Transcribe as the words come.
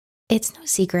It's no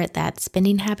secret that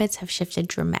spending habits have shifted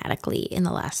dramatically in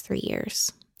the last 3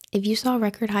 years. If you saw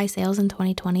record high sales in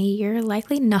 2020, you're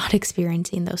likely not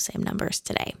experiencing those same numbers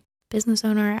today. Business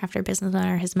owner after business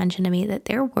owner has mentioned to me that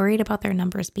they're worried about their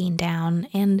numbers being down,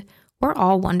 and we're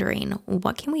all wondering,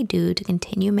 what can we do to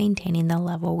continue maintaining the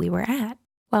level we were at?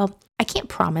 Well, I can't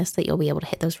promise that you'll be able to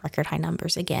hit those record high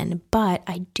numbers again, but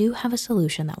I do have a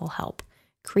solution that will help: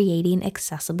 creating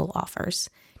accessible offers.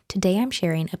 Today, I'm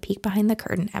sharing a peek behind the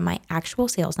curtain at my actual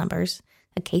sales numbers,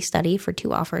 a case study for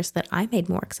 2 offers that I made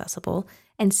more accessible,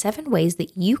 and 7 ways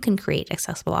that you can create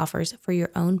accessible offers for your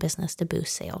own business to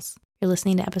boost sales. You're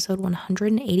listening to episode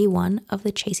 181 of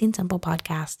the Chasing Simple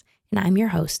podcast, and I'm your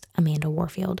host, Amanda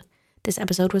Warfield. This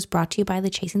episode was brought to you by the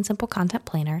Chasing Simple Content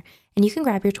Planner, and you can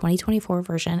grab your 2024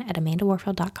 version at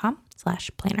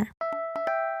amandawarfield.com/planner.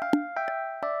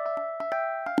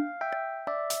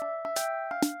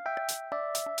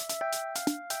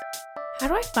 How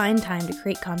do I find time to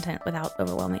create content without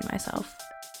overwhelming myself?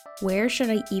 Where should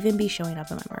I even be showing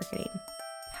up in my marketing?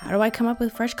 How do I come up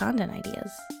with fresh content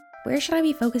ideas? Where should I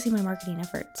be focusing my marketing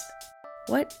efforts?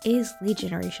 What is lead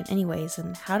generation anyways,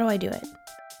 and how do I do it?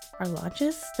 Are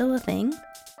launches still a thing?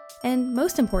 And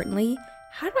most importantly,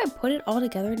 how do I put it all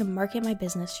together to market my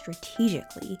business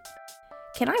strategically?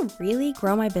 Can I really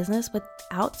grow my business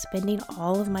without spending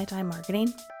all of my time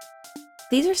marketing?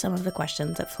 These are some of the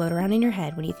questions that float around in your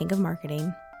head when you think of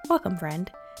marketing. Welcome,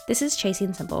 friend. This is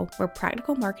Chasing Simple, where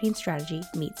practical marketing strategy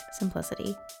meets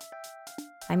simplicity.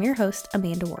 I'm your host,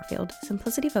 Amanda Warfield,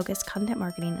 simplicity-focused content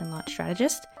marketing and launch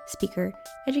strategist, speaker,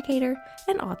 educator,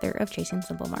 and author of Chasing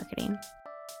Simple Marketing.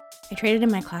 I traded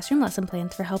in my classroom lesson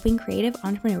plans for helping creative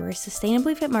entrepreneurs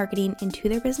sustainably fit marketing into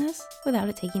their business without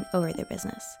it taking over their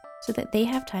business, so that they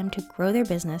have time to grow their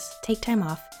business, take time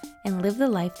off, and live the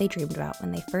life they dreamed about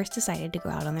when they first decided to go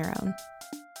out on their own.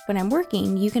 When I'm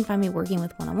working, you can find me working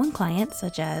with one-on-one clients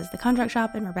such as The Contract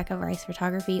Shop and Rebecca Rice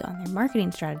Photography on their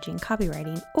marketing strategy and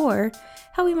copywriting, or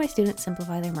helping my students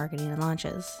simplify their marketing and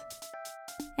launches.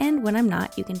 And when I'm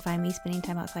not, you can find me spending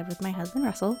time outside with my husband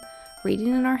Russell, reading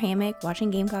in our hammock,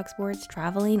 watching Gamecock sports,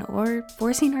 traveling, or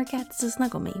forcing our cats to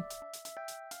snuggle me.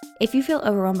 If you feel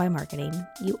overwhelmed by marketing,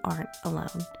 you aren't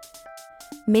alone.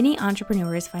 Many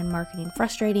entrepreneurs find marketing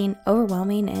frustrating,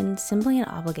 overwhelming, and simply an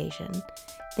obligation.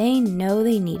 They know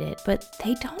they need it, but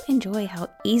they don't enjoy how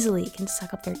easily it can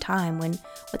suck up their time when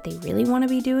what they really want to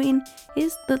be doing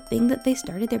is the thing that they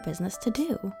started their business to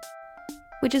do.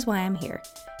 Which is why I'm here,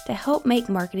 to help make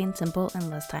marketing simple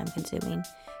and less time consuming,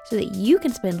 so that you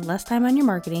can spend less time on your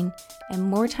marketing and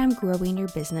more time growing your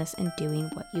business and doing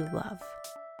what you love.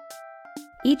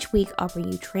 Each week, I'll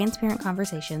bring you transparent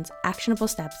conversations, actionable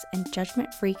steps, and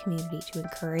judgment-free community to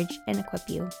encourage and equip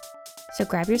you. So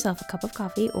grab yourself a cup of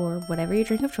coffee or whatever your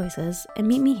drink of choice is, and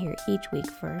meet me here each week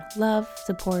for love,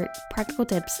 support, practical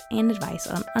tips, and advice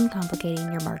on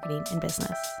uncomplicating your marketing and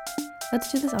business.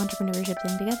 Let's do this entrepreneurship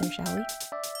thing together, shall we?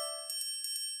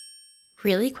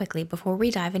 Really quickly, before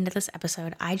we dive into this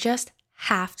episode, I just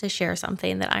have to share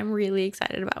something that I'm really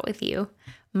excited about with you.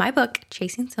 My book,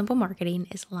 Chasing Simple Marketing,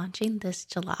 is launching this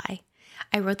July.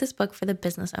 I wrote this book for the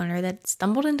business owner that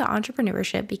stumbled into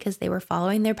entrepreneurship because they were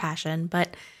following their passion,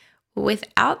 but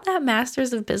without that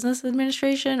master's of business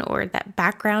administration or that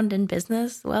background in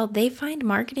business, well, they find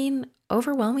marketing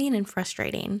overwhelming and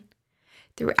frustrating.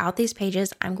 Throughout these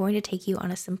pages, I'm going to take you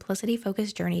on a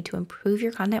simplicity-focused journey to improve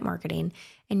your content marketing,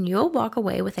 and you'll walk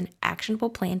away with an actionable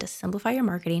plan to simplify your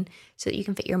marketing so that you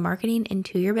can fit your marketing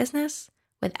into your business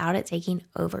without it taking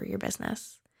over your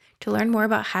business. To learn more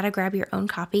about how to grab your own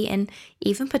copy and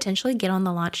even potentially get on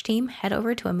the launch team, head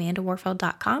over to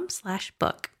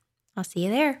amandawarfield.com/book. I'll see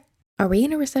you there. Are we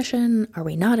in a recession? Are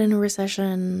we not in a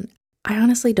recession? I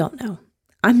honestly don't know.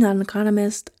 I'm not an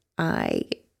economist. I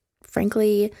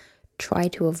frankly try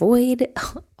to avoid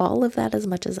all of that as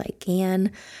much as I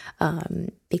can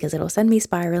because it'll send me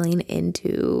spiraling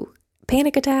into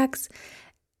panic attacks.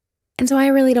 And so I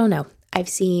really don't know. I've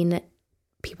seen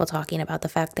people talking about the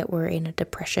fact that we're in a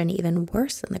depression even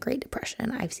worse than the Great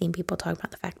Depression. I've seen people talk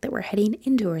about the fact that we're heading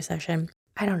into a recession.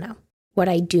 I don't know. What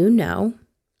I do know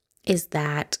is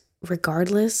that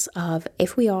regardless of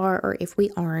if we are or if we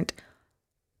aren't,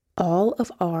 all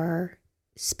of our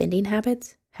spending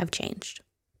habits have changed.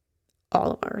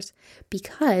 All of ours.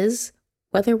 Because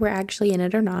whether we're actually in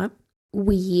it or not,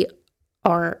 we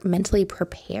are mentally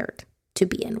prepared to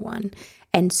be in one.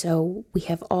 And so we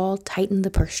have all tightened the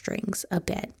purse strings a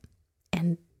bit.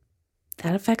 And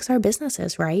that affects our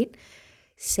businesses, right?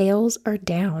 Sales are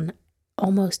down.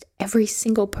 Almost every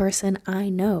single person I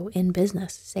know in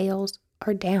business, sales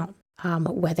are down.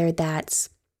 Whether that's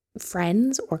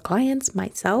friends or clients,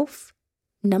 myself,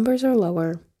 numbers are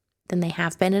lower than they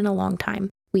have been in a long time.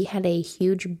 We had a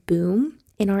huge boom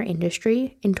in our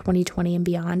industry in 2020 and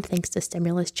beyond, thanks to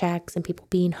stimulus checks and people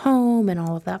being home and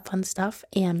all of that fun stuff.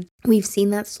 And we've seen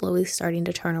that slowly starting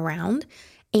to turn around.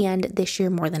 And this year,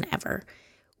 more than ever,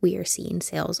 we are seeing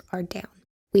sales are down.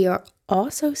 We are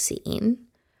also seeing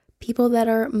people that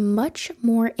are much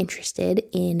more interested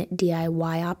in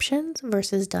DIY options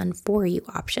versus done for you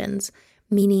options,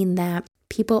 meaning that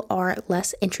people are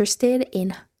less interested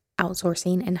in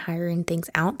outsourcing and hiring things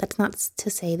out. That's not to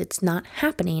say that's not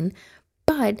happening,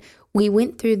 but we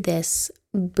went through this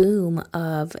boom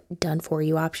of done for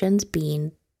you options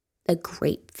being a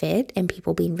great fit and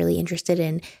people being really interested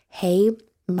in, hey,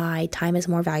 my time is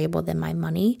more valuable than my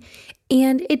money.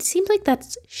 And it seems like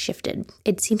that's shifted.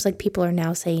 It seems like people are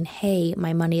now saying, hey,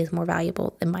 my money is more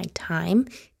valuable than my time,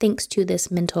 thanks to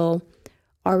this mental,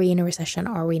 are we in a recession,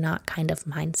 are we not kind of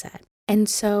mindset. And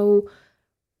so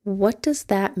what does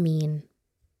that mean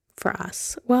for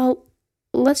us? Well,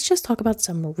 let's just talk about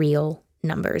some real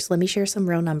numbers. Let me share some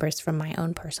real numbers from my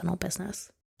own personal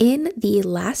business. In the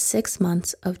last 6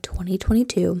 months of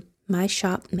 2022, my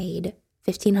shop made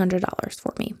 $1,500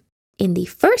 for me. In the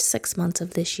first 6 months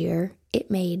of this year, it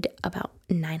made about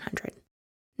 $900.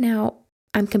 Now,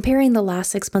 I'm comparing the last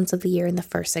 6 months of the year and the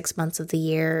first 6 months of the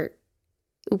year,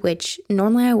 which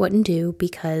normally I wouldn't do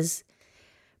because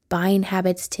buying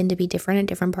habits tend to be different in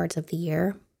different parts of the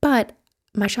year. But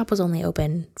my shop was only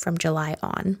open from July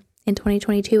on in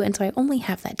 2022, and so I only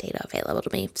have that data available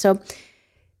to me. So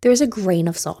there's a grain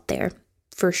of salt there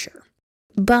for sure.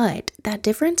 But that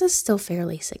difference is still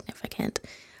fairly significant.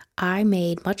 I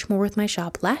made much more with my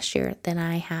shop last year than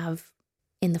I have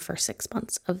in the first 6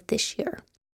 months of this year.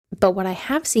 But what I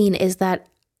have seen is that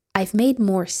I've made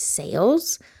more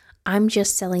sales. I'm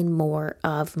just selling more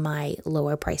of my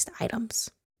lower priced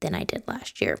items than I did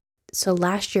last year. So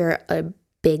last year, a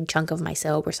big chunk of my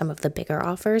sale were some of the bigger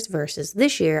offers versus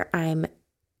this year,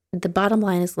 the bottom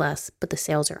line is less, but the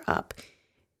sales are up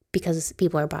because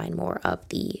people are buying more of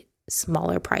the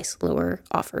smaller price, lower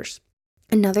offers.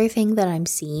 Another thing that I'm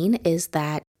seeing is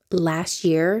that last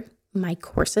year, my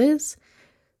courses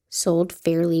sold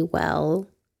fairly well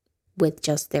with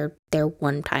just their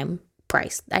one-time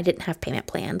price. I didn't have payment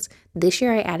plans. This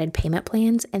year I added payment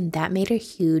plans, and that made a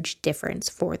huge difference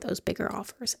for those bigger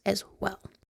offers as well.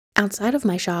 Outside of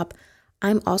my shop,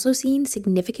 I'm also seeing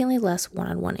significantly less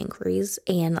one-on-one inquiries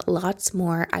and lots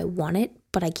more I want it,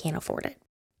 but I can't afford it.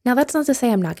 Now, that's not to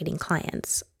say I'm not getting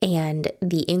clients, and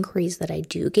the inquiries that I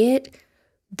do get,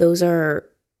 those are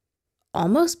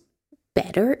almost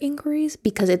better inquiries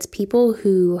because it's people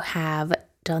who have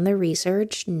done the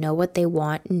research, know what they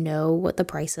want, know what the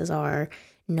prices are,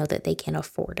 know that they can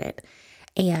afford it.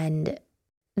 And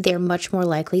they're much more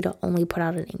likely to only put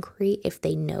out an inquiry if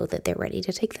they know that they're ready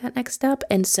to take that next step.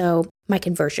 And so my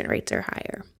conversion rates are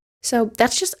higher. So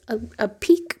that's just a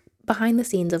peek behind the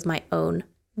scenes of my own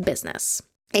business.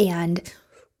 And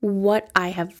what I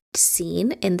have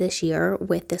seen in this year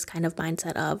with this kind of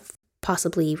mindset of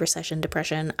possibly recession,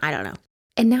 depression, I don't know.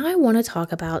 And now I want to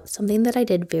talk about something that I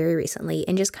did very recently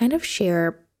and just kind of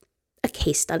share a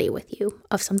case study with you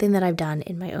of something that I've done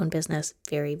in my own business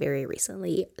very, very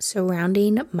recently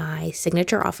surrounding my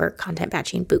signature offer, Content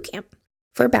Batching Bootcamp.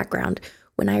 For background,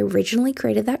 when I originally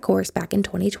created that course back in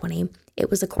 2020, it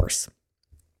was a course.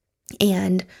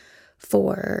 And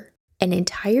for an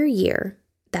entire year,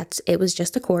 it was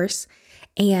just a course,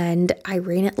 and I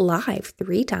ran it live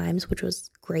 3 times, which was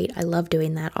great. I love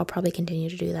doing that. I'll probably continue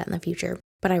to do that in the future.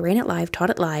 But I ran it live, taught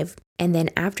it live, and then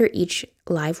after each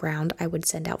live round, I would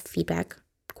send out feedback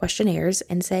questionnaires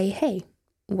and say, hey,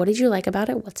 what did you like about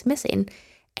it? What's missing?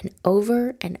 And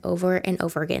over and over and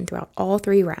over again throughout all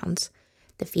 3 rounds,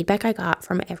 the feedback I got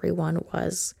from everyone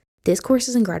was, this course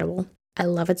is incredible. I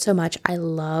love it so much. I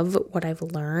love what I've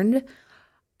learned.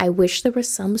 I wish there was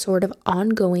some sort of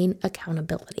ongoing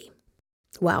accountability.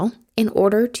 Well, in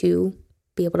order to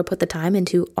be able to put the time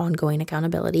into ongoing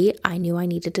accountability, I knew I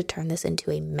needed to turn this into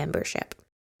a membership.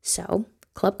 So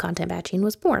Club Content Batching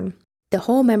was born. The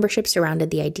whole membership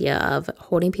surrounded the idea of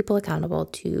holding people accountable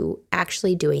to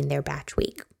actually doing their batch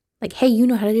week. Like, hey, you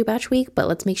know how to do batch week, but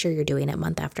let's make sure you're doing it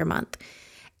month after month.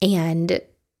 And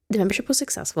the membership was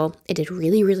successful. It did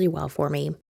really, really well for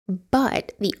me.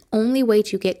 But the only way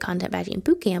to get Content Batching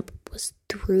Bootcamp was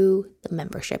through the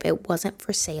membership. It wasn't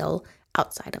for sale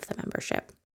outside of the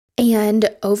membership.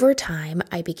 And over time,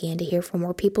 I began to hear from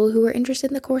more people who were interested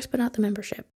in the course, but not the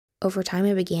membership. Over time,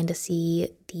 I began to see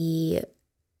the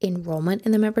enrollment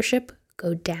in the membership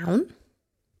go down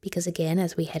because, again,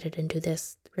 as we headed into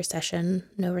this recession,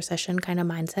 no recession kind of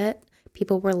mindset,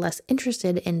 people were less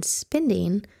interested in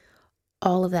spending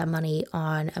all of that money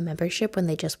on a membership when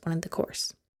they just wanted the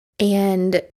course.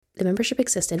 And the membership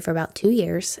existed for about 2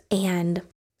 years. And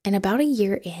about a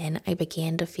year in, I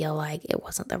began to feel like it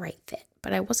wasn't the right fit,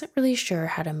 but I wasn't really sure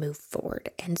how to move forward.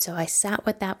 And so I sat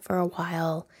with that for a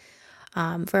while,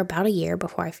 for about a year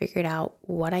before I figured out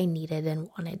what I needed and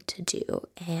wanted to do.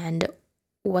 And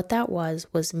what that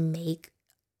was make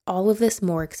all of this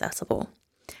more accessible.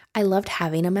 I loved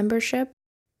having a membership,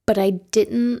 but I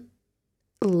didn't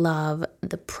love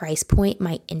the price point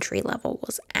my entry level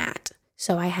was at.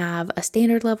 So I have a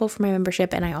standard level for my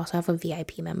membership, and I also have a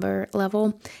VIP member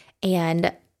level.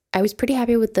 And I was pretty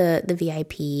happy with the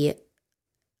VIP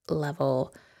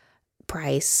level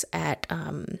price at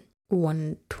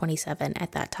 $127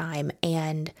 at that time.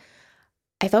 And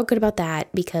I felt good about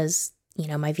that because,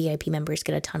 my VIP members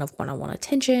get a ton of one-on-one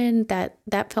attention.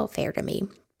 That felt fair to me.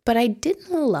 But I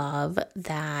didn't love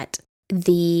that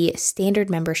the standard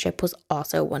membership was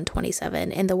also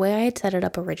 $127. And the way I had set it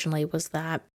up originally was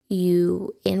that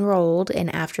you enrolled,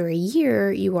 and after a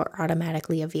year, you are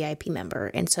automatically a VIP member.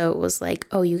 And so it was like,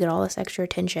 oh, you get all this extra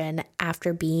attention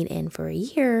after being in for a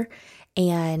year,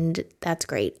 and that's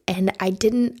great. And I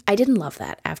didn't love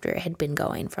that after it had been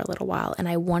going for a little while. And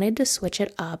I wanted to switch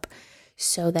it up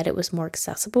so that it was more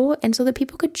accessible and so that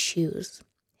people could choose.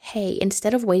 Hey,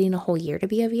 instead of waiting a whole year to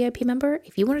be a VIP member,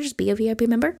 if you want to just be a VIP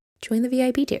member, join the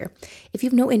VIP tier. If you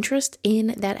have no interest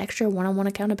in that extra one-on-one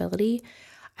accountability,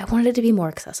 I wanted it to be more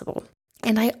accessible.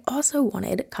 And I also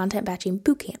wanted Content Batching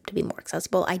Bootcamp to be more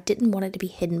accessible. I didn't want it to be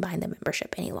hidden behind the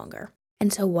membership any longer.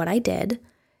 And so what I did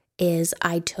is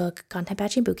I took Content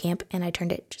Batching Bootcamp and I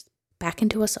turned it just back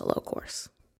into a solo course.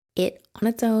 It on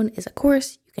its own is a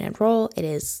course. You can enroll. It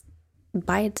is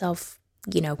by itself,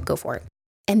 go for it.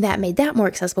 And that made that more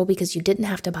accessible because you didn't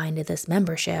have to buy into this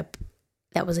membership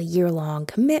that was a year-long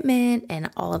commitment and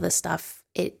all of this stuff.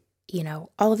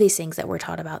 All of these things that we're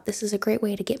taught about. This is a great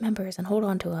way to get members and hold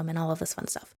on to them and all of this fun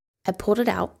stuff. I pulled it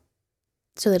out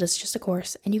so that it's just a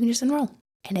course and you can just enroll.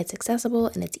 And it's accessible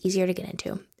and it's easier to get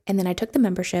into. And then I took the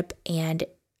membership and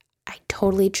I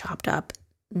totally chopped up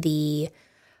the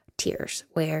tiers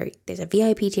where there's a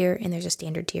VIP tier and there's a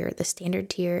standard tier. The standard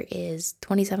tier is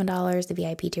 $27. The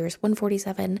VIP tier is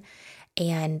 $147.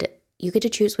 And you get to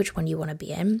choose which one you want to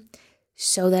be in,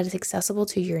 so that it's accessible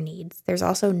to your needs. There's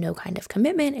also no kind of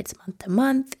commitment. It's month to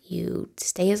month. You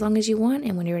stay as long as you want,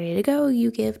 and when you're ready to go,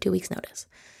 you give 2 weeks notice.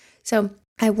 So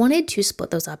I wanted to split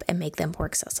those up and make them more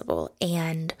accessible,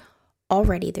 and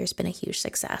already there's been a huge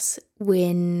success.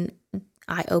 When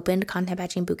I opened Content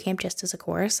Batching Bootcamp just as a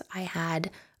course, I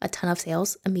had a ton of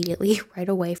sales immediately right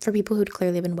away for people who'd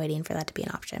clearly been waiting for that to be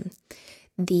an option.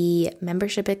 The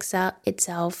membership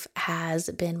itself has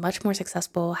been much more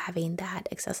successful having that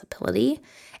accessibility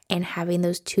and having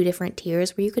those 2 different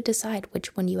tiers where you could decide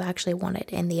which one you actually wanted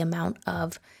and the amount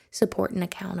of support and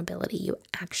accountability you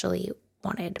actually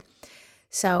wanted.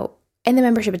 So, and the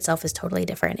membership itself is totally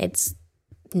different. It's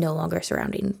no longer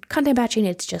surrounding content batching.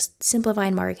 It's just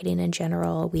simplifying marketing in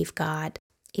general.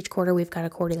 Each quarter, we've got a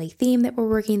quarterly theme that we're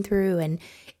working through. And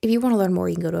if you want to learn more,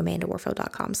 you can go to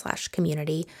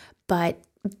amandawarfield.com/community. But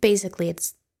basically,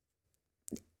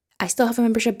 I still have a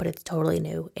membership, but it's totally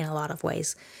new in a lot of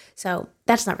ways. So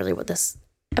that's not really what this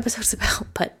episode's about,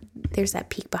 but there's that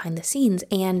peek behind the scenes.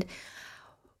 And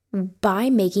by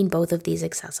making both of these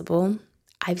accessible,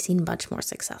 I've seen much more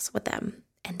success with them.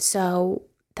 And so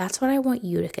that's what I want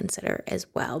you to consider as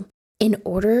well. In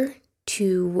order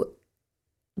to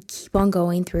keep on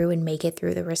going through and make it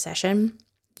through the recession,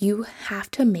 you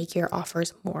have to make your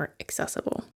offers more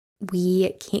accessible.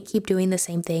 We can't keep doing the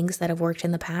same things that have worked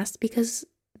in the past because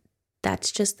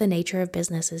that's just the nature of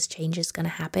businesses. Change is going to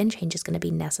happen. Change is going to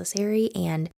be necessary,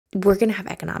 and we're going to have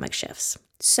economic shifts.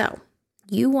 So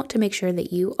you want to make sure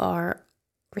that you are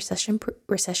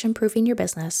recession-proofing your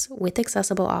business with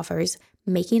accessible offers,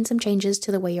 making some changes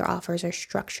to the way your offers are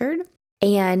structured,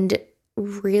 and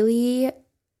really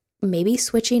maybe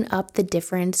switching up the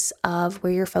difference of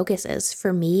where your focus is.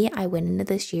 For me, I went into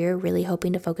this year really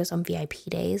hoping to focus on VIP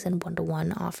days and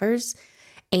one-to-one offers.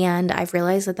 And I've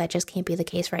realized that just can't be the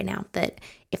case right now, that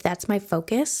if that's my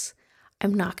focus,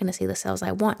 I'm not going to see the sales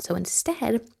I want. So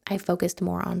instead, I focused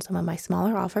more on some of my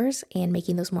smaller offers and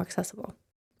making those more accessible.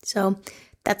 So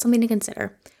that's something to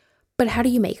consider. But how do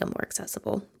you make them more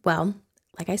accessible? Well,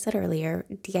 like I said earlier,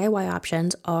 DIY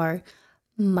options are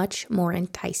much more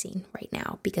enticing right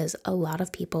now because a lot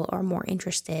of people are more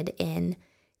interested in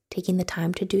taking the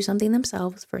time to do something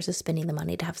themselves versus spending the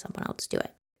money to have someone else do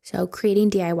it. So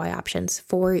creating DIY options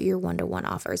for your one-to-one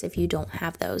offers, if you don't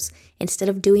have those, instead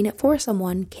of doing it for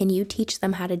someone, can you teach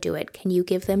them how to do it? Can you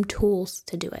give them tools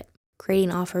to do it?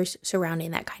 Creating offers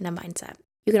surrounding that kind of mindset.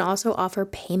 You can also offer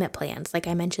payment plans, like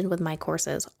I mentioned with my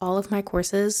courses. All of my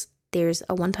courses, there's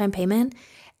a one-time payment,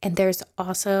 and there's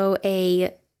also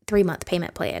a 3-month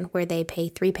payment plan where they pay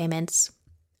 3 payments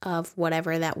of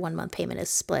whatever that 1-month payment is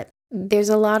split. There's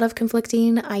a lot of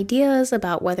conflicting ideas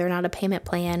about whether or not a payment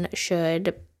plan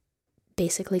should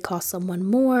basically cost someone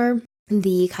more.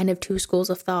 The kind of 2 schools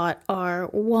of thought are,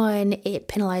 one, it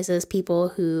penalizes people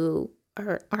who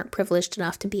aren't privileged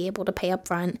enough to be able to pay up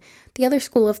front. The other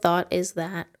school of thought is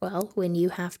that, well, when you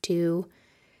have to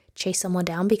chase someone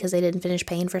down because they didn't finish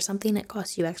paying for something, it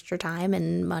costs you extra time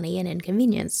and money and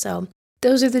inconvenience. So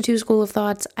those are the 2 school of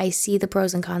thoughts. I see the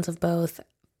pros and cons of both.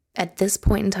 At this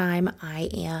point in time, I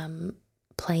am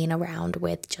playing around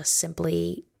with just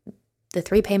simply the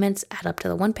 3 payments add up to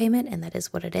the 1 payment, and that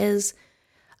is what it is.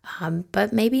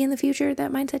 But maybe in the future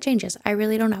that mindset changes. I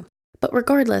really don't know. But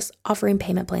regardless, offering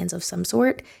payment plans of some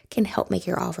sort can help make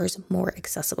your offers more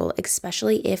accessible,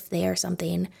 especially if they are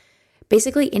something,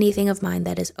 basically anything of mine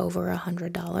that is over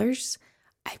 $100,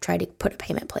 I've tried to put a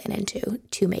payment plan into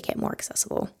to make it more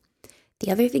accessible.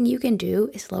 The other thing you can do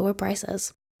is lower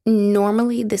prices.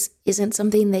 Normally, this isn't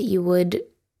something that you would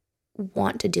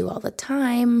want to do all the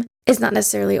time. It's not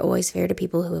necessarily always fair to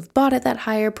people who have bought at that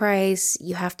higher price.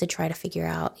 You have to try to figure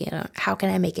out, how can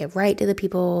I make it right to the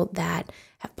people that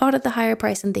have bought at the higher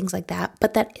price and things like that.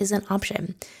 But that is an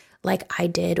option. Like I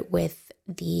did with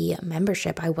the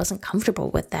membership, I wasn't comfortable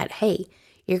with that. Hey,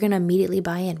 you're going to immediately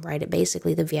buy in, right? At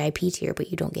basically the VIP tier, but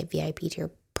you don't get VIP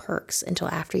tier perks until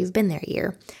after you've been there a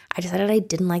year. I decided I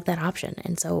didn't like that option.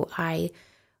 And so I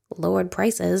lowered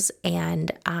prices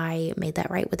and I made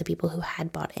that right with the people who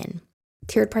had bought in.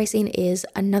 Tiered pricing is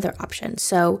another option.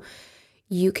 So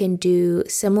you can do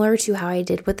similar to how I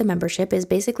did with the membership, is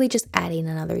basically just adding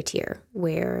another tier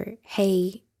where,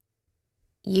 hey,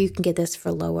 you can get this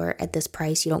for lower at this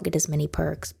price. You don't get as many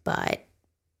perks, but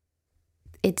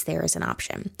it's there as an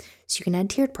option. So you can add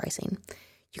tiered pricing.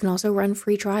 You can also run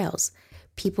free trials.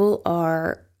 People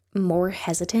are more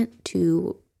hesitant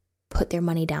to put their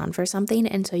money down for something.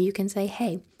 And so you can say,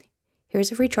 hey,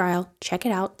 here's a free trial. Check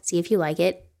it out. See if you like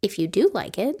it. If you do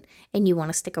like it and you want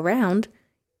to stick around,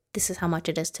 this is how much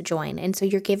it is to join. And so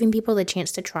you're giving people the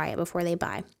chance to try it before they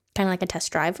buy. Kind of like a test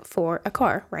drive for a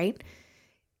car, right?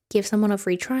 Give someone a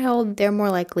free trial. They're more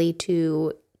likely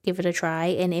to give it a try.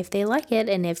 And if they like it,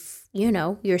 and if,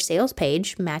 your sales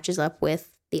page matches up with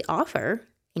the offer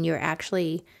and you're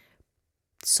actually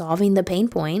solving the pain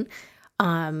point,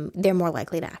 they're more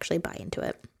likely to actually buy into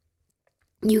it.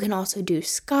 You can also do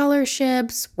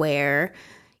scholarships where,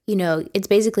 it's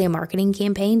basically a marketing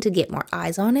campaign to get more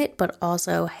eyes on it, but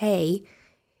also, hey,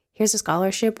 here's a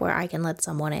scholarship where I can let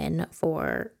someone in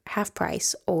for half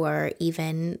price, or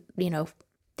even,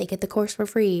 they get the course for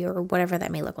free, or whatever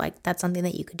that may look like. That's something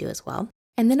that you could do as well.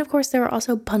 And then, of course, there are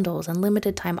also bundles and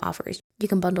limited time offers. You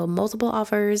can bundle multiple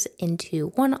offers into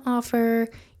one offer.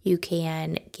 You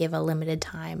can give a limited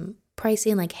time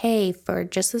pricing, like, hey, for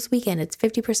just this weekend, it's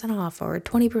 50% off or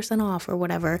 20% off or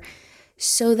whatever,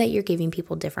 so that you're giving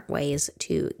people different ways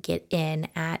to get in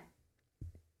at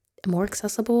more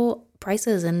accessible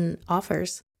prices and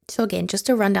offers. So again, just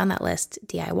to run down that list: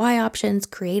 DIY options,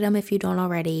 create them if you don't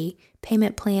already,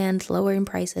 payment plans, lowering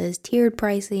prices, tiered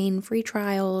pricing, free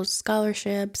trials,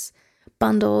 scholarships,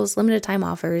 bundles, limited time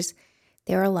offers.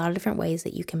 There are a lot of different ways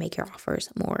that you can make your offers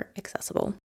more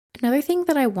accessible. Another thing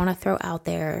that I want to throw out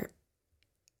there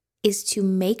is to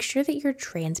make sure that you're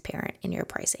transparent in your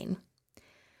pricing,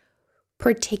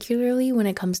 particularly when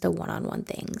it comes to one-on-one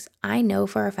things. I know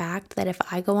for a fact that if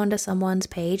I go onto someone's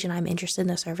page and I'm interested in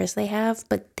the service they have,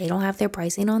 but they don't have their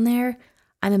pricing on there,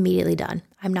 I'm immediately done.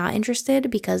 I'm not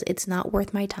interested because it's not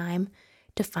worth my time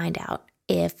to find out.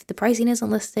 If the pricing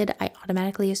isn't listed, I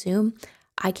automatically assume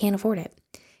I can't afford it.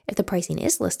 If the pricing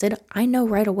is listed, I know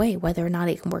right away whether or not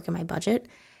it can work in my budget.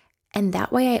 And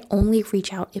that way I only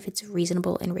reach out if it's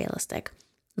reasonable and realistic.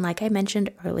 And like I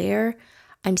mentioned earlier,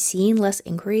 I'm seeing less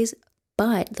inquiries,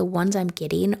 but the ones I'm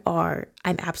getting I'm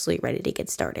absolutely ready to get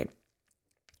started.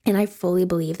 And I fully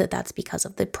believe that that's because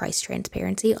of the price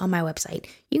transparency on my website.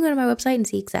 You can go to my website and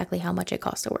see exactly how much it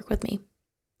costs to work with me.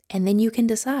 And then you can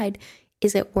decide,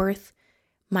 is it worth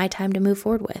my time to move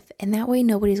forward with? And that way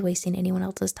nobody's wasting anyone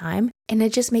else's time. And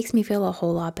it just makes me feel a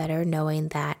whole lot better knowing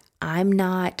that I'm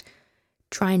not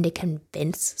trying to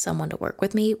convince someone to work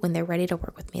with me. When they're ready to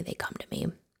work with me, they come to me.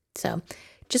 So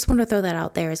just want to throw that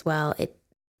out there as well.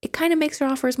 It kind of makes your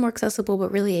offers more accessible,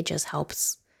 but really it just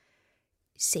helps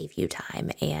save you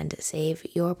time and save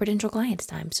your potential clients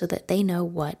time so that they know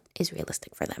what is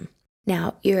realistic for them.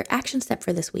 Now, your action step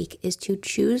for this week is to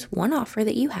choose one offer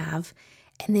that you have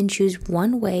and then choose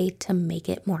one way to make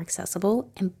it more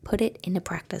accessible and put it into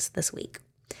practice this week.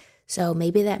 So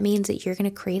maybe that means that you're going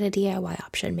to create a DIY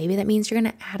option. Maybe that means you're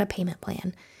going to add a payment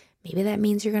plan. Maybe that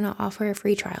means you're going to offer a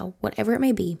free trial. Whatever it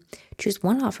may be, choose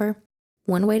one offer,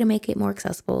 one way to make it more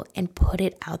accessible, and put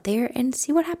it out there and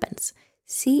see what happens.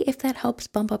 See if that helps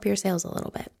bump up your sales a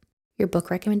little bit. Your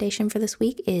book recommendation for this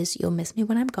week is You'll Miss Me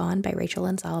When I'm Gone by Rachel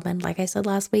Lynn Solomon. Like I said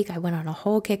last week, I went on a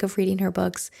whole kick of reading her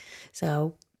books,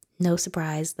 so no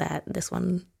surprise that this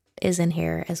one is in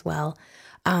here as well.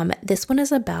 This one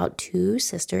is about two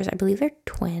sisters. I believe they're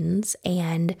twins,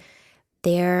 and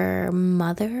their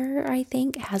mother, I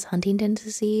think, has Huntington's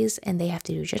disease, and they have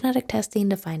to do genetic testing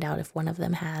to find out if one of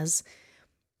them has,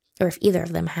 or if either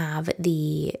of them have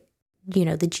the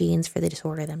genes for the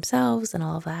disorder themselves and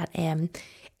all of that. And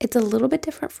it's a little bit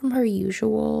different from her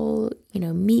usual,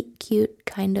 meet cute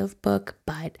kind of book,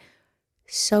 but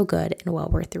so good and well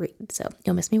worth the read. So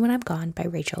You'll Miss Me When I'm Gone by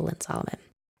Rachel Lynn Solomon.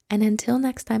 And until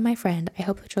next time, my friend, I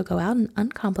hope that you'll go out and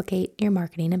uncomplicate your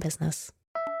marketing and business.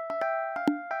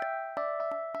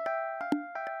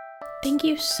 Thank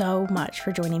you so much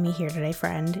for joining me here today,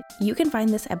 friend. You can find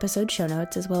this episode show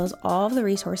notes as well as all of the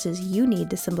resources you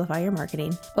need to simplify your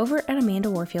marketing over at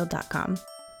amandawarfield.com.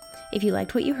 If you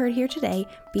liked what you heard here today,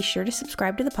 be sure to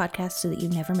subscribe to the podcast so that you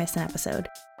never miss an episode.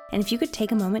 And if you could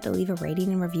take a moment to leave a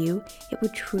rating and review, it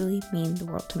would truly mean the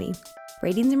world to me.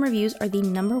 Ratings and reviews are the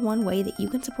number one way that you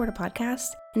can support a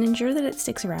podcast and ensure that it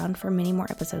sticks around for many more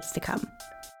episodes to come.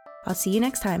 I'll see you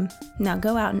next time. Now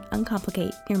go out and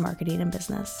uncomplicate your marketing and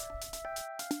business.